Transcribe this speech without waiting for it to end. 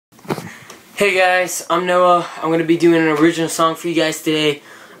Hey guys, I'm Noah. I'm going to be doing an original song for you guys today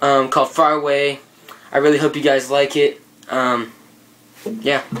called Far Away. I really hope you guys like it.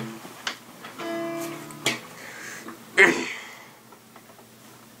 Yeah.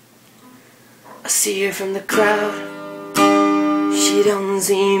 I see her from the crowd. She don't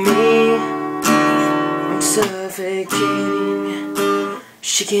see me. I'm suffocating.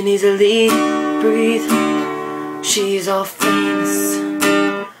 She can easily breathe. She's all famous.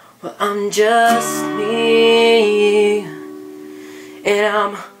 Well, I'm just me, and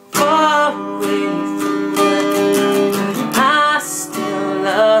I'm far away from you, but I still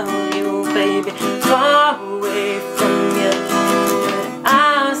love you, baby. Far away from you, but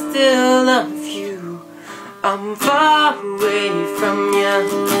I still love you. I'm far away from you,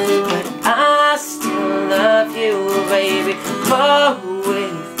 but I still love you, baby. Far away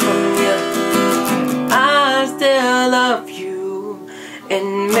from you, but I still love you.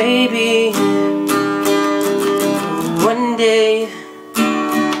 And maybe one day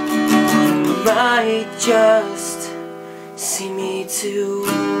you might just see me too.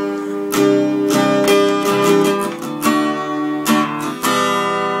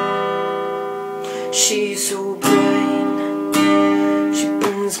 She's so bright, she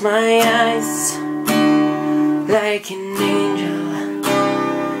burns my eyes like an angel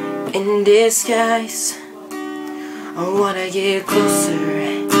in disguise. I wanna get closer,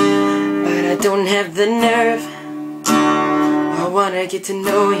 but I don't have the nerve. I wanna get to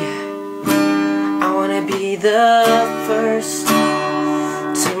know you. I wanna be the first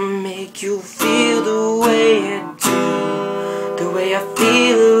to make you feel the way I do, the way I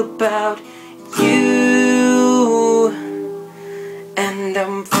feel about you. And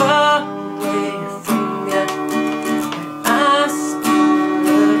I'm far away from you, but I still love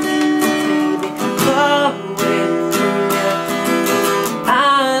you, baby. Far away.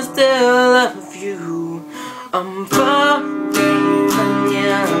 I'm far away from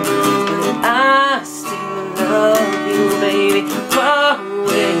you, but I still love you, baby. Far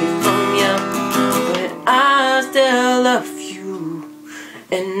away from you, but I still love you.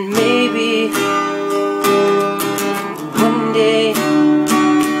 And maybe one day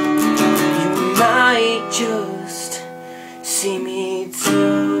you might just see me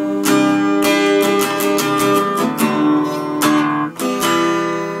too.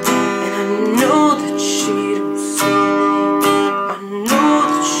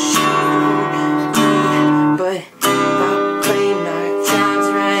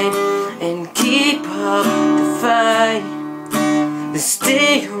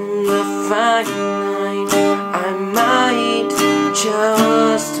 Stay on the fine line. I might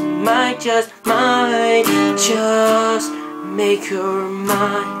just make her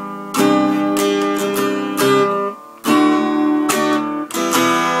mine.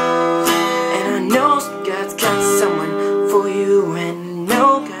 And I know God's got someone for you, and I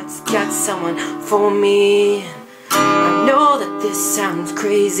know God's got someone for me. I know that this sounds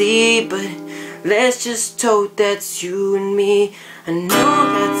crazy, but let's just hope that's you and me. I know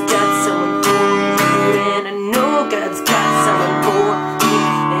God's got someone for you, and I know God's got someone for me.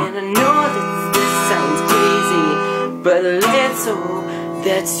 And I know that this sounds crazy, but let's hope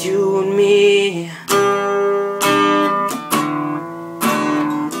that's you and me.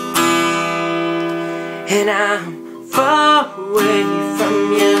 And I'm far away from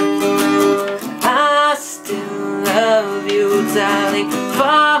you, I still love you, darling.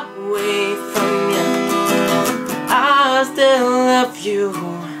 Far away from you, I still love you.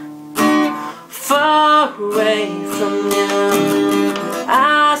 Far away from you,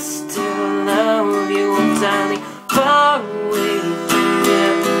 I still love you, darling. Far away from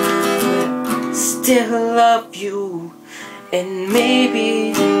you, but still love you. And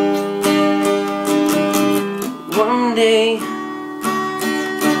maybe one day you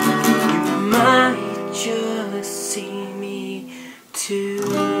might just see